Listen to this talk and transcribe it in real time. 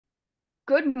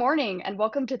Good morning, and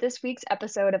welcome to this week's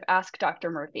episode of Ask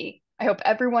Dr. Murphy. I hope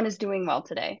everyone is doing well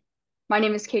today. My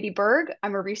name is Katie Berg.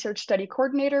 I'm a research study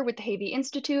coordinator with the Havey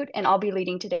Institute, and I'll be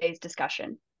leading today's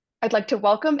discussion. I'd like to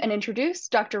welcome and introduce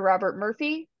Dr. Robert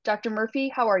Murphy. Dr. Murphy,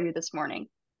 how are you this morning?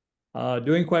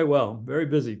 Doing quite well. Very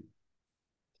busy.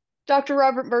 Dr.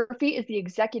 Robert Murphy is the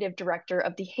executive director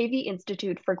of the Havey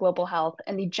Institute for Global Health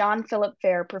and the John Philip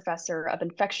Fair Professor of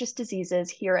Infectious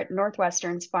Diseases here at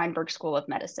Northwestern's Feinberg School of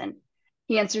Medicine.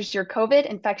 He answers your COVID,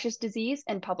 infectious disease,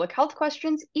 and public health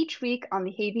questions each week on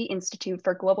the Havey Institute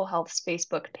for Global Health's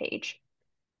Facebook page.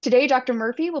 Today, Dr.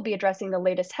 Murphy will be addressing the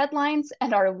latest headlines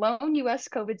and our lone US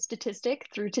COVID statistic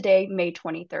through today, May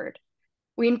 23rd.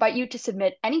 We invite you to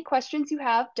submit any questions you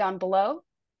have down below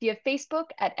via Facebook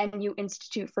at NU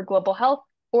Institute for Global Health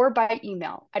or by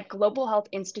email at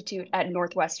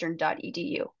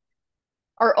globalhealthinstitute@northwestern.edu.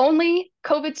 Our only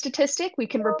COVID statistic we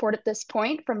can report at this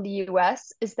point from the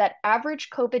US is that average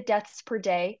COVID deaths per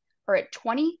day are at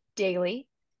 20 daily.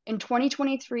 In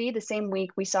 2023, the same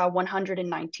week, we saw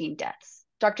 119 deaths.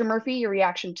 Dr. Murphy, your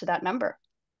reaction to that number?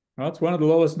 Well, it's one of the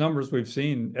lowest numbers we've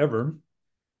seen ever.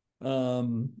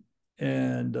 Um,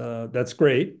 and that's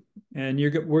great. And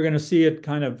we're going to see it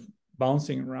kind of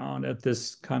bouncing around at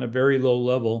this kind of very low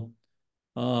level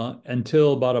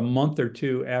until about a month or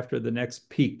two after the next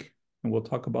peak. And we'll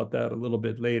talk about that a little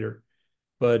bit later.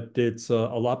 But it's a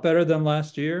lot better than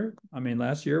last year. I mean,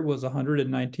 last year was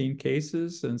 119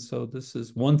 cases. And so this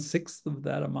is 1/6 of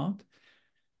that amount.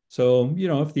 So,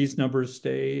 if these numbers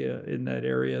stay in that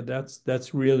area,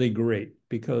 that's really great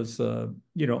because,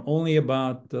 only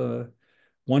about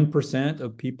 1%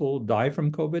 of people die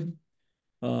from COVID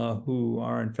who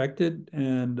are infected.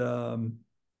 And uh,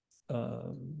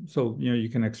 so, you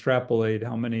can extrapolate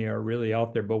how many are really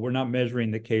out there, but we're not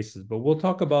measuring the cases. But we'll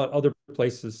talk about other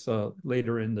places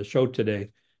later in the show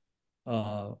today,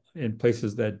 in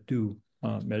places that do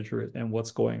measure it and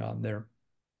what's going on there.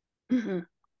 Mhm.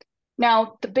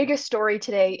 Now, the biggest story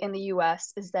today in the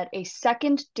US is that a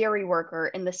second dairy worker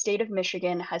in the state of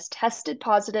Michigan has tested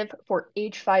positive for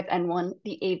H5N1,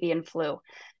 the avian flu.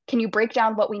 Can you break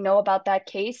down what we know about that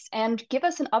case and give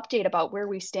us an update about where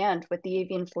we stand with the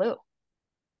avian flu?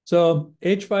 So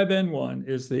H5N1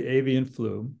 is the avian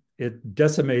flu. It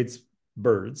decimates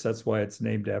birds. That's why it's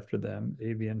named after them,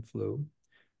 avian flu.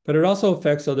 But it also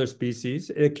affects other species.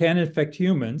 It can infect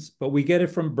humans, but we get it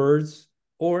from birds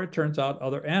or it turns out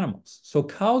other animals. So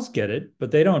cows get it, but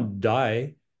they don't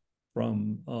die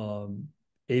from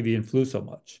avian flu so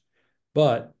much.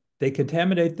 But they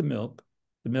contaminate the milk.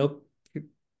 The milk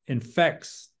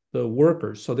infects the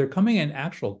workers. So they're coming in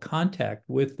actual contact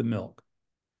with the milk,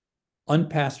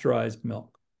 unpasteurized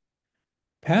milk.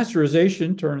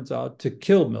 Pasteurization turns out to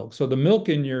kill milk. So the milk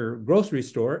in your grocery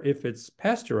store, if it's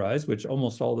pasteurized, which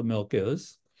almost all the milk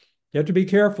is, you have to be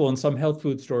careful in some health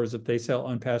food stores if they sell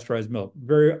unpasteurized milk.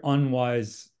 Very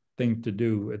unwise thing to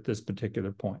do at this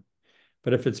particular point.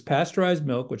 But if it's pasteurized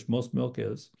milk, which most milk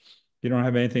is, you don't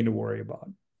have anything to worry about.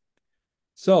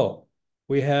 So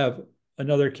we have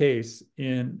another case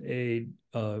in a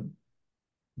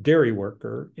dairy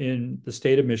worker in the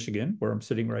state of Michigan, where I'm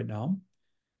sitting right now.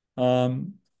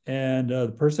 Um, and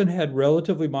the person had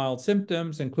relatively mild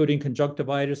symptoms, including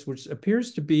conjunctivitis, which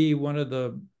appears to be one of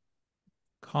the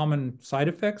common side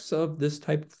effects of this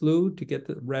type of flu, to get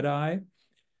the red eye.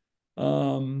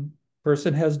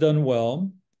 Person has done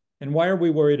well. And why are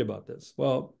we worried about this?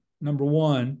 Well, number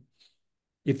one,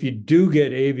 if you do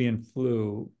get avian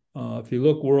flu, if you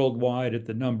look worldwide at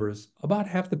the numbers, about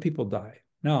half the people die.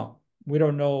 Now, we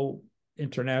don't know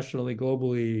internationally,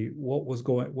 globally, what's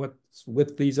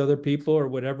with these other people or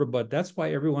whatever, but that's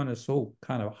why everyone is so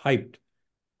kind of hyped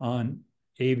on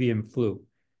avian flu.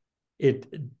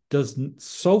 It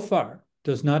so far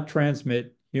does not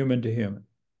transmit human to human.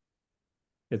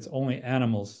 It's only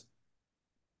animals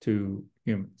to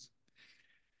humans.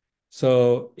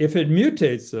 So if it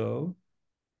mutates, though,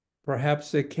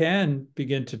 perhaps it can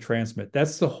begin to transmit.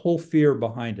 That's the whole fear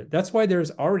behind it. That's why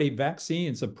there's already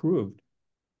vaccines approved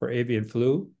for avian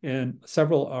flu, and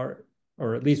several are,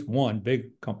 or at least one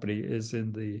big company is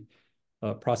in the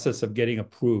process of getting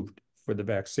approved for the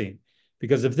vaccine.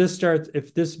 Because if this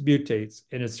mutates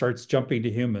and it starts jumping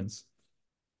to humans,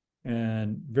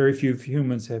 and very few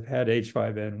humans have had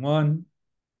H5N1,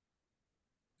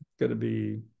 it's going to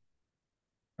be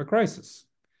a crisis.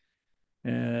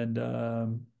 And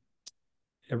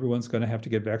everyone's going to have to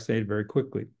get vaccinated very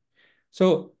quickly.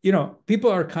 So,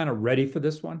 people are kind of ready for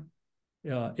this one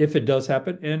if it does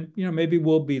happen. And, maybe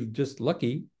we'll be just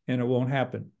lucky and it won't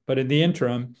happen. But in the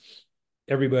interim,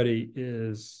 everybody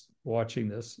is watching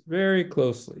this very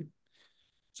closely.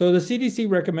 So the CDC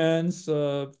recommends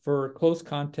for close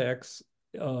contacts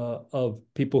of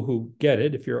people who get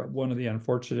it, if you're one of the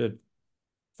unfortunate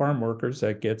farm workers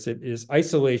that gets it, is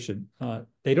isolation.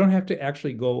 They don't have to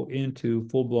actually go into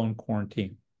full-blown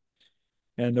quarantine.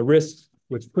 And the risk,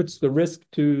 which puts the risk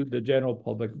to the general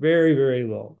public very, very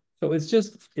low. So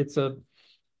it's a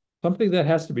something that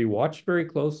has to be watched very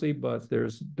closely, but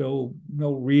there's no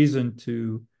reason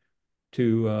to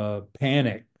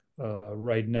panic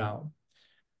right now.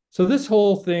 So this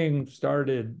whole thing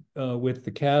started with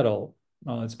the cattle.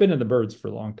 It's been in the birds for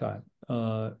a long time.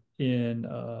 In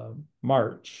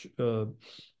March of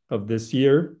this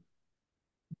year,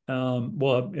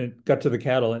 well, it got to the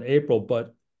cattle in April,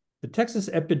 but the Texas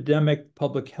Epidemic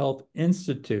Public Health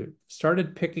Institute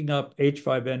started picking up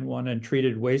H5N1 and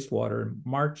treated wastewater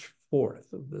March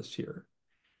 4th of this year.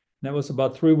 And that was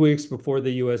about 3 weeks before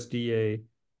the USDA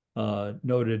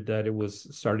noted that it was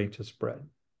starting to spread.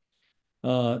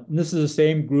 This is the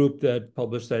same group that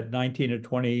published that 19 of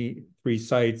 23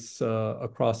 sites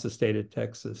across the state of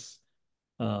Texas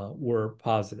were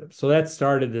positive. So that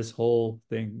started this whole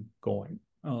thing going.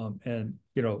 And,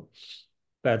 you know,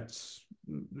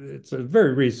 it's a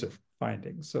very recent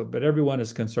finding. So, but everyone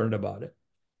is concerned about it.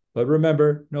 But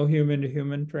remember, no human to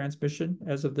human transmission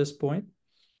as of this point.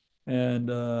 And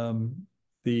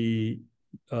the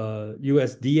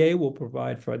USDA will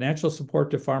provide financial support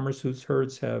to farmers whose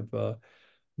herds have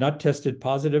not tested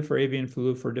positive for avian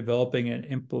flu for developing and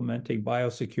implementing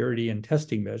biosecurity and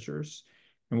testing measures,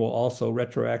 and will also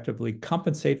retroactively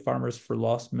compensate farmers for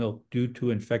lost milk due to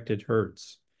infected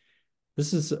herds.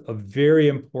 This is a very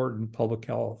important public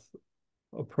health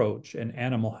approach and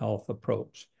animal health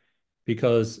approach,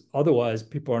 because otherwise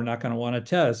people are not going to want to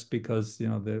test because, you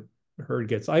know, the herd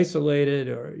gets isolated,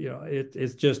 or, you know,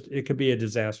 it could be a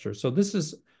disaster. So this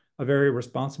is a very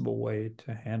responsible way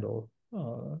to handle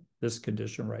this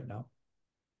condition right now.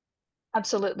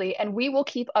 Absolutely. And we will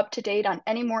keep up to date on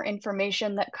any more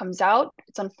information that comes out.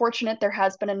 It's unfortunate there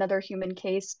has been another human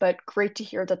case, but great to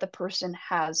hear that the person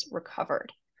has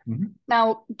recovered. Mhm.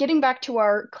 Now, getting back to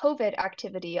our COVID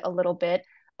activity a little bit,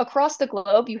 across the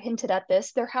globe, you hinted at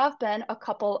this, there have been a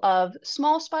couple of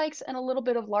small spikes and a little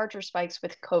bit of larger spikes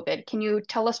with COVID. Can you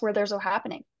tell us where those are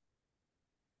happening?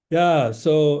 Yeah,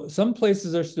 so some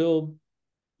places are still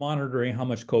monitoring how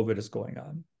much COVID is going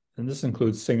on, and this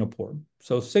includes Singapore.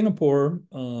 So Singapore,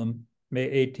 May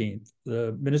 18th,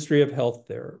 the Ministry of Health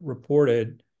there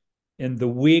reported in the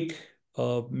week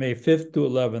of May 5th to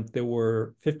 11th, there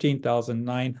were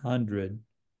 15,900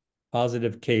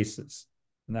 positive cases.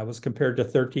 And that was compared to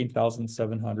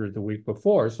 13,700 the week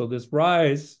before. So this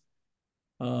rise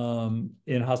in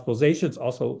hospitalizations,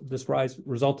 also this rise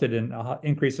resulted in an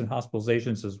increase in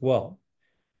hospitalizations as well.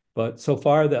 But so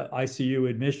far, the ICU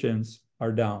admissions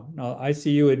are down. Now,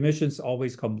 ICU admissions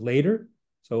always come later,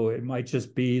 so it might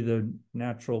just be the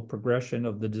natural progression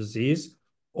of the disease,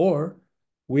 or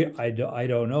I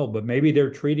don't know, but maybe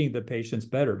they're treating the patients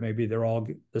better. Maybe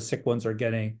the sick ones are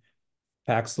getting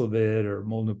Paxlovid or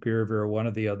molnupiravir or one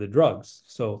of the other drugs.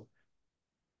 So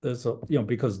there's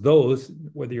because those,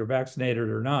 whether you're vaccinated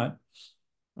or not,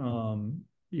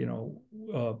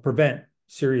 prevent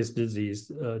serious disease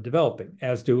developing,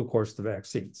 as do, of course, the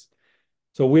vaccines.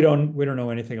 So we don't know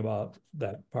anything about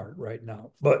that part right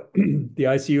now, but the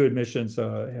ICU admissions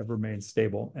have remained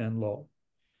stable and low.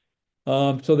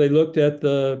 So they looked at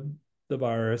the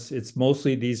virus. It's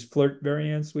mostly these flirt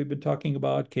variants we've been talking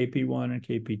about, KP1 and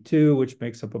KP2, which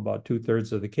makes up about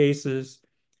 2/3 of the cases.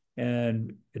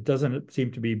 And it doesn't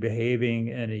seem to be behaving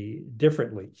any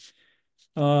differently.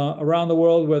 Around the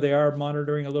world, where they are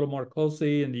monitoring a little more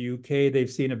closely, in the UK, they've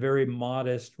seen a very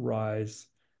modest rise,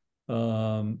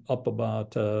 up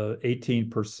about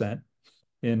 18%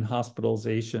 in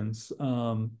hospitalizations.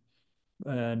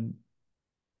 And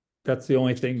that's the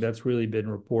only thing that's really been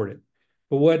reported.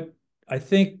 But what I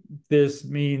think this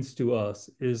means to us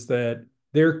is that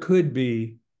there could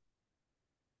be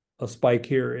a spike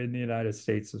here in the United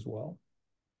States as well.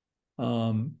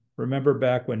 Remember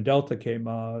back when Delta came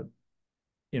out,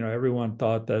 everyone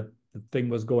thought that the thing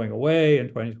was going away in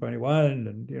 2021,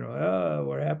 and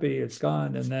we're happy it's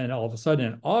gone. And then all of a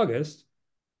sudden in August,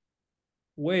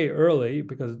 way early,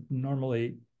 because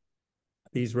normally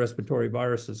these respiratory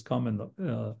viruses come in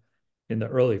the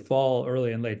early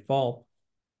and late fall,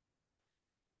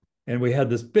 and we had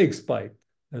this big spike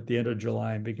at the end of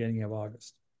July and beginning of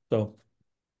August. So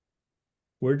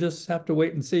we'll just have to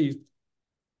wait and see.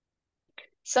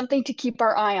 Something to keep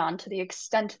our eye on to the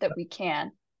extent that we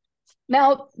can.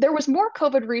 Now, there was more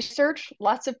COVID research,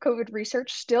 lots of COVID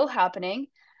research still happening.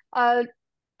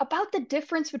 about the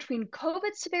difference between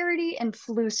COVID severity and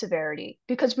flu severity,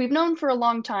 because we've known for a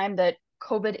long time that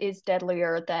COVID is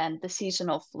deadlier than the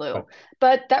seasonal flu, Right.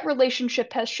 but that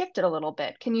relationship has shifted a little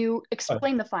bit. Can you Right.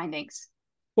 explain the findings?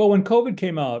 Well, when COVID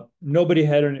came out, nobody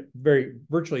had any,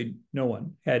 virtually no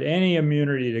one had any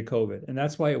immunity to COVID. And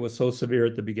that's why it was so severe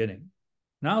at the beginning.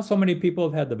 Now, so many people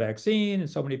have had the vaccine and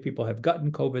so many people have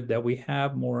gotten COVID that we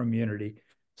have more immunity.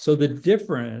 So the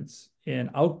difference in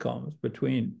outcomes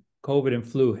between COVID and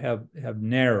flu have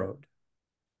narrowed.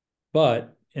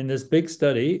 But in this big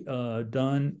study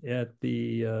done at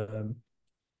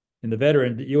in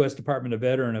the U.S. Department of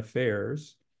Veteran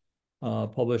Affairs,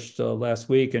 published last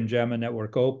week in JAMA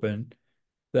Network Open,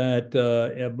 that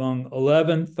among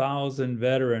 11,000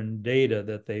 veteran data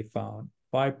that they found,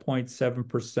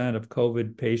 5.7% of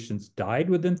COVID patients died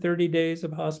within 30 days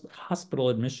of hospital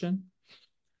admission,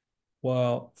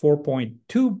 while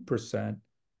 4.2%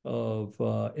 of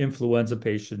influenza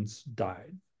patients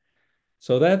died.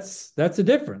 So that's a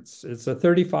difference. It's a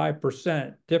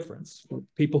 35% difference for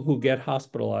people who get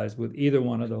hospitalized with either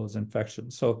one of those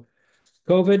infections. So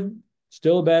COVID,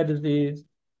 still a bad disease.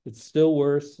 It's still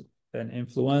worse than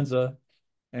influenza.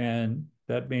 And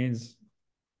that means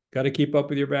got to keep up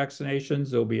with your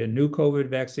vaccinations. There'll be a new COVID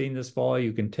vaccine this fall.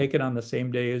 You can take it on the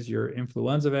same day as your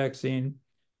influenza vaccine.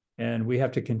 And we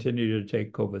have to continue to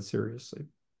take COVID seriously.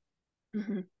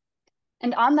 Mhm.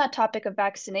 And on that topic of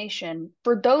vaccination,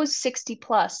 for those 60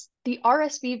 plus, the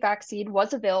RSV vaccine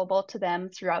was available to them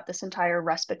throughout this entire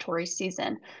respiratory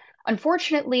season.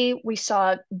 Unfortunately, we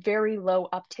saw very low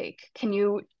uptake. Can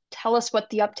you tell us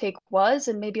what the uptake was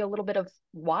and maybe a little bit of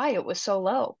why it was so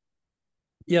low?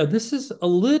 Yeah, this is a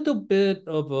little bit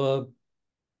of a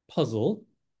puzzle,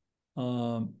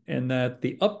 in that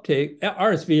the uptake,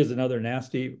 RSV is another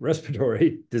nasty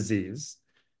respiratory disease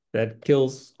that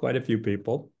kills quite a few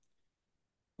people.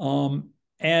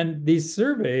 And these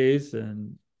surveys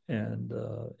and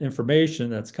information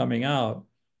that's coming out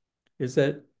is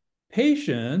that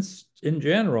patients in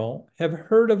general have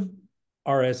heard of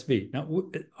RSV. Now,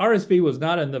 RSV was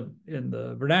not in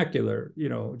the vernacular,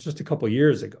 just a couple of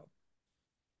years ago.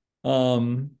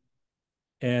 Um,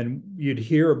 and you'd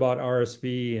hear about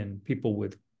RSV and people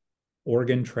with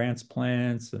organ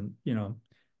transplants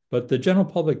but the general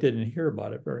public didn't hear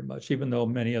about it very much, even though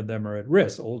many of them are at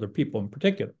risk, older people in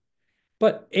particular.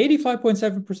 But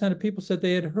 85.7% of people said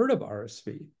they had heard of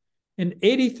RSV, and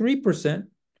 83%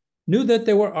 knew that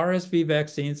there were RSV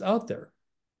vaccines out there.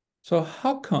 So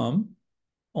how come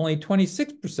only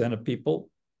 26% of people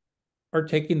are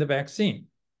taking the vaccine?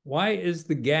 Why is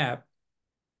the gap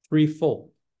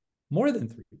threefold, more than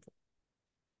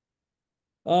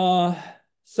threefold?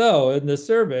 So in the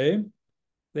survey,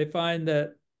 they find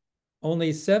that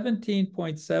only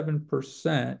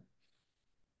 17.7%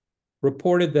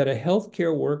 reported that a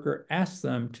healthcare worker asked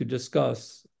them to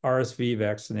discuss RSV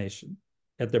vaccination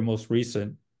at their most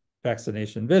recent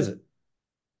vaccination visit.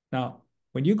 Now,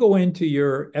 when you go into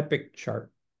your EPIC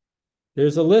chart,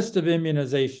 there's a list of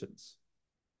immunizations.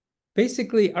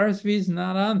 Basically, RSV is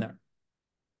not on there.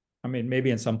 I mean,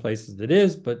 maybe in some places it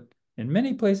is, but in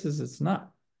many places it's not.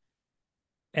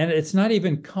 And it's not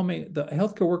even coming, the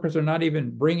healthcare workers are not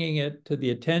even bringing it to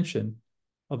the attention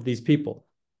of these people.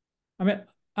 I mean,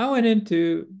 I went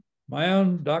into my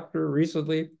own doctor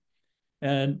recently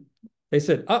and they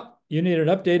said, oh, you need an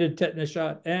updated tetanus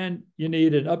shot and you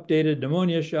need an updated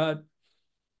pneumonia shot.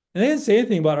 And they didn't say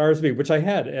anything about RSV, which I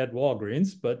had at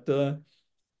Walgreens, but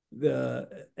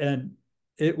and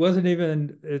it wasn't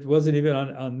even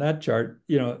on that chart.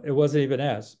 It wasn't even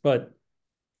asked. But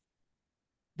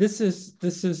this is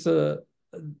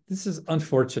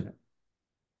unfortunate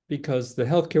because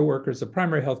the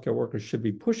primary healthcare workers should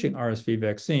be pushing RSV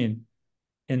vaccine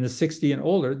in the 60 and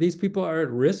older. These people are at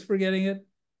risk for getting it.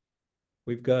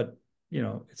 We've got,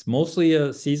 it's mostly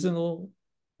a seasonal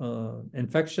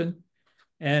infection,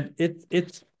 and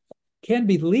it can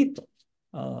be lethal,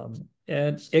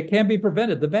 and it can be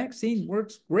prevented. The vaccine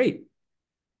works great.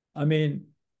 I mean,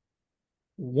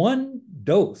 one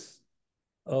dose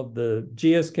of the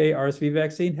GSK RSV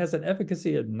vaccine has an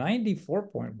efficacy of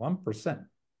 94.1%.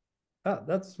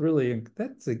 That's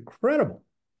incredible.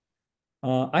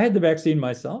 I had the vaccine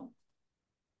myself,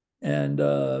 and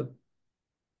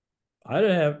I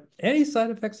didn't have any side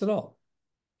effects at all.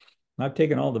 I've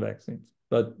taken all the vaccines,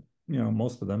 but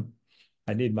most of them.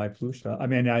 I need my flu shot. I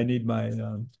mean, I need my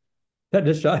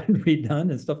tetanus shot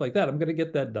redone and stuff like that. I'm going to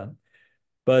get that done.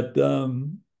 But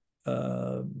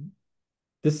uh,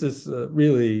 this is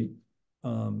really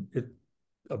a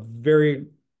very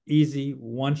easy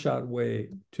one-shot way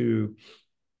to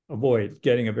avoid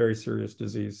getting a very serious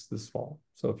disease this fall.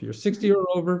 So if you're 60 or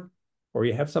over, or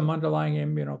you have some underlying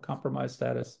immunocompromised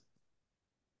status,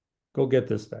 go get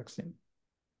this vaccine.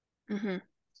 Hmm.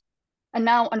 And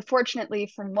now,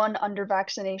 unfortunately, from one under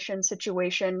vaccination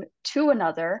situation to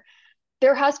another,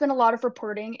 there has been a lot of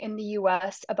reporting in the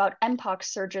US about Mpox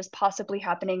surges possibly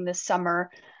happening this summer.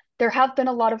 There have been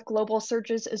a lot of global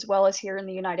surges as well as here in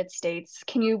the United States.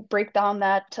 Can you break down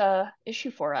that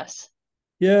issue for us?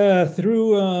 Yeah,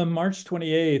 through March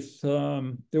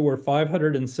 28th, there were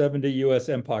 570 US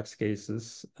Mpox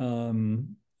cases,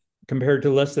 compared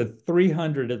to less than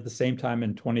 300 at the same time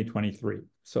in 2023.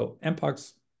 So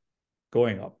Mpox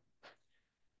going up.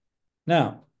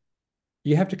 Now,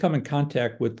 you have to come in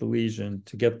contact with the lesion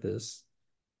to get this.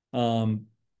 Um,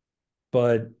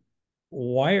 but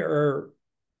why are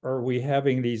we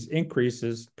having these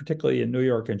increases, particularly in New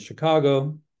York and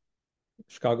Chicago?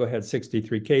 Chicago had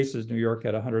 63 cases, New York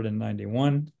had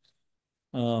 191.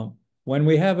 When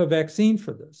we have a vaccine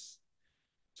for this.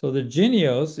 So the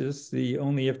Jynneos is the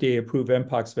only FDA-approved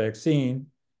Mpox vaccine,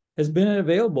 has been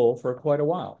available for quite a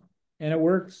while, and it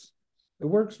works. It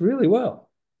works really well.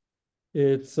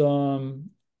 It's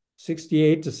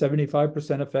 68 to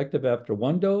 75% effective after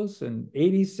one dose and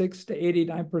 86 to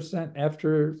 89%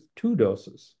 after two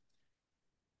doses,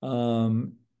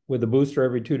 with a booster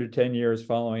every 2 to 10 years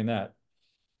following that.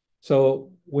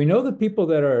 So we know the people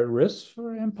that are at risk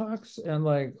for Mpox and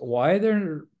like why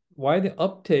the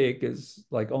uptake is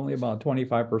like only about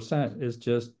 25% is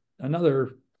just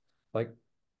another like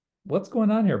what's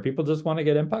going on here? People just want to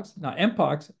get Mpox. Now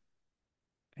Mpox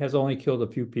has only killed a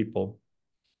few people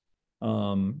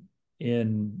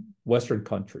in Western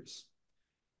countries.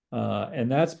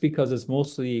 And that's because it's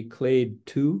mostly clade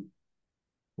 2,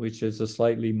 which is a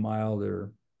slightly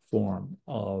milder form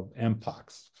of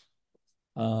Mpox.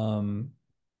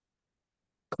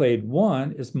 Clade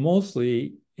 1 is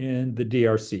mostly in the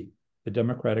DRC, the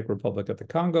Democratic Republic of the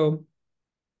Congo.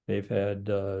 They've had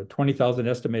 20,000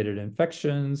 estimated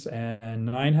infections and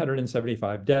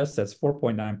 975 deaths. That's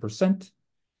 4.9%.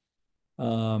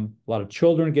 A lot of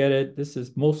children get it. This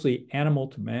is mostly animal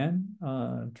to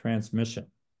man transmission.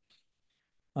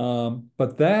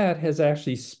 But that has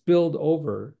actually spilled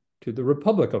over to the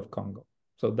Republic of Congo.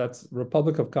 So that's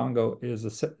Republic of Congo is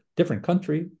a different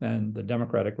country than the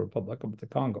Democratic Republic of the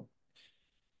Congo.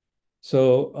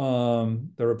 So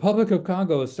the Republic of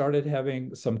Congo has started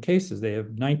having some cases. They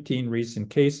have 19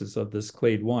 recent cases of this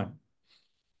clade 1.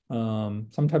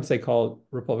 Sometimes they call it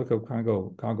Republic of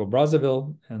Congo, Congo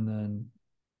Brazzaville, and then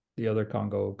the other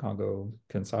Congo, Congo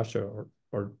Kinshasa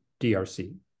or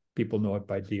DRC. People know it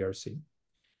by DRC.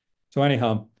 So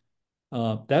anyhow,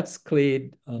 that's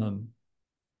clade 1.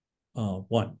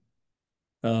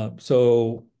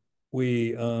 So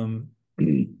we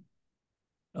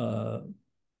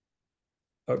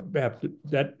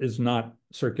that is not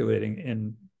circulating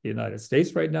in the United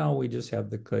States right now. We just have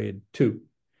the clade 2,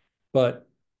 but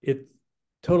it's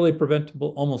totally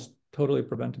preventable, almost totally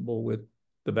preventable with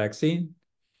the vaccine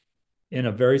in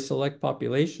a very select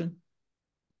population,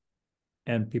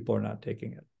 and people are not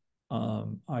taking it.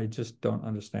 I just don't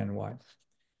understand why.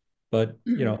 But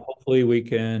hopefully we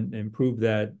can improve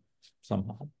that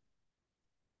somehow.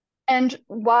 And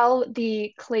while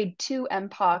the clade 2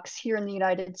 Mpox here in the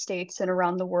United States and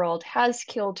around the world has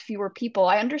killed fewer people,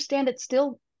 I understand it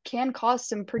still can cause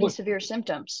some pretty severe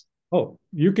symptoms. Oh,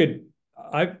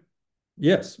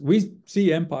 yes, we see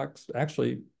Mpox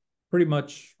actually pretty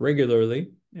much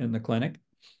regularly in the clinic.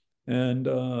 And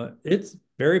it's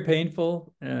very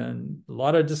painful and a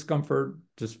lot of discomfort,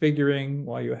 disfiguring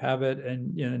while you have it,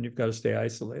 and you've got to stay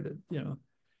isolated.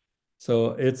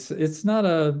 So it's not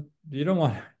you don't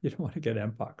want to get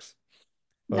Mpox,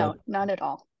 No, but not at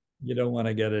all. you don't want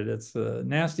to get it. It's a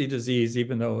nasty disease,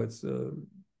 even though it's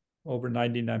over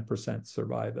 99%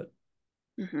 survive it.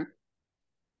 Hmm.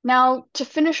 Now, to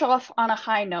finish off on a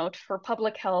high note for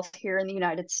public health here in the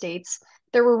United States,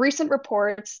 there were recent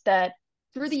reports that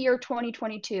through the year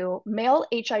 2022, male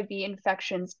HIV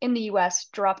infections in the US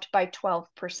dropped by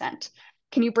 12%.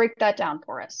 Can you break that down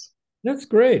for us? That's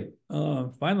great.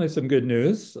 Finally, some good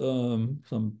news,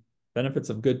 some benefits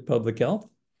of good public health.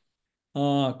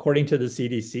 According to the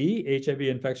CDC, HIV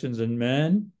infections in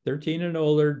men 13 and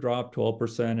older dropped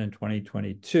 12% in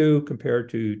 2022 compared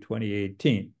to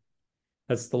 2018.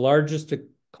 That's the largest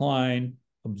decline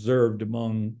observed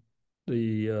among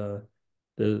the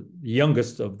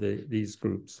youngest of these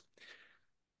groups.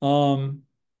 Among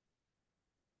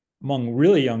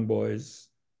really young boys,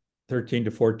 13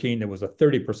 to 14, there was a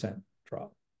 30%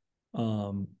 drop.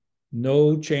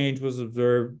 No change was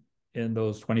observed in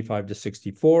those 25 to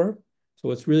 64.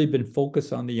 So it's really been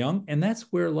focused on the young, and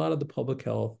that's where a lot of the public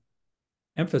health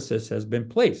emphasis has been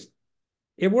placed.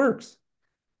 It works.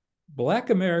 Black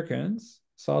Americans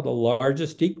saw the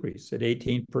largest decrease at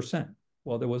 18%,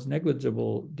 while there was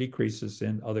negligible decreases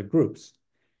in other groups.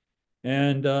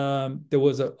 And there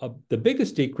was the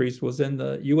biggest decrease was in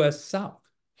the US South.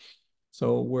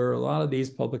 So where a lot of these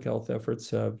public health efforts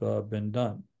have been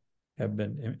done, have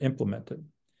been implemented.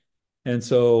 And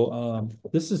so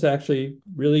this is actually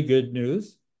really good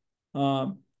news.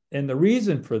 And the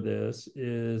reason for this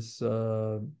is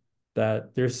that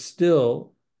there's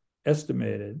still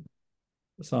estimated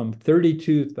some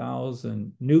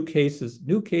 32,000 brand new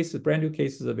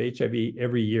cases of HIV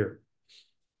every year.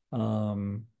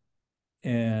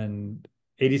 And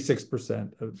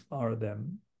 86% of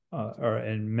them are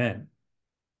in men.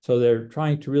 So they're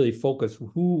trying to really focus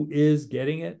who is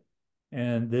getting it.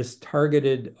 And this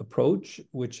targeted approach,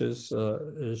 which is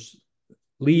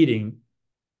leading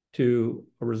to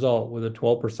a result with a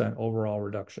 12% overall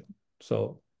reduction.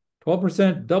 So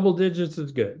 12%, double digits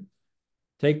is good.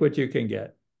 Take what you can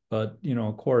get. But,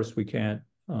 of course, we can't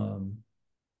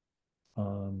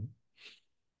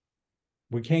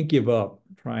give up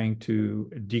trying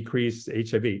to decrease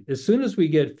HIV. As soon as we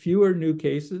get fewer new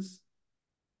cases,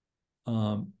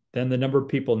 then the number of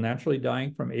people naturally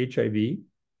dying from HIV,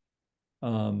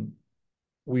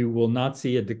 we will not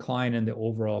see a decline in the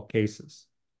overall cases.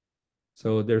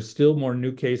 So there's still more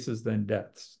new cases than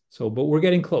deaths. But we're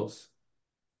getting close.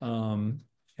 And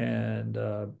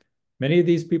many of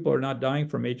these people are not dying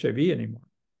from HIV anymore.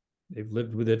 They've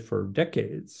lived with it for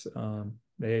decades.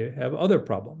 They have other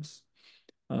problems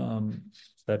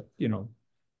that,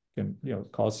 can,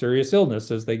 cause serious illness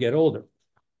as they get older.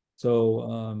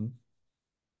 So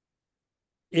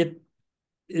it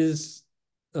is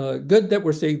good that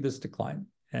we're seeing this decline,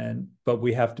 but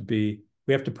we have to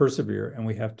persevere, and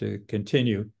we have to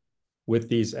continue with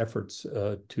these efforts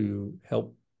to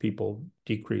help people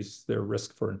decrease their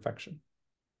risk for infection.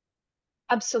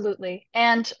 Absolutely.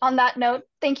 And on that note,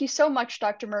 thank you so much,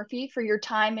 Dr. Murphy, for your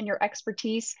time and your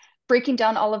expertise breaking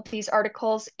down all of these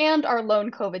articles and our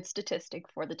lone COVID statistic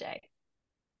for the day.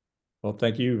 Well,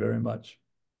 thank you very much.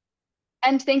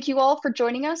 And thank you all for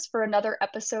joining us for another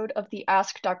episode of the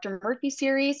Ask Dr. Murphy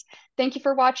series. Thank you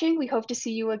for watching. We hope to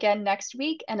see you again next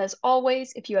week. And as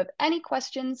always, if you have any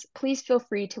questions, please feel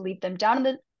free to leave them down in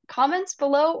the comments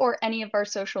below or any of our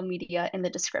social media in the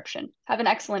description. Have an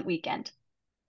excellent weekend.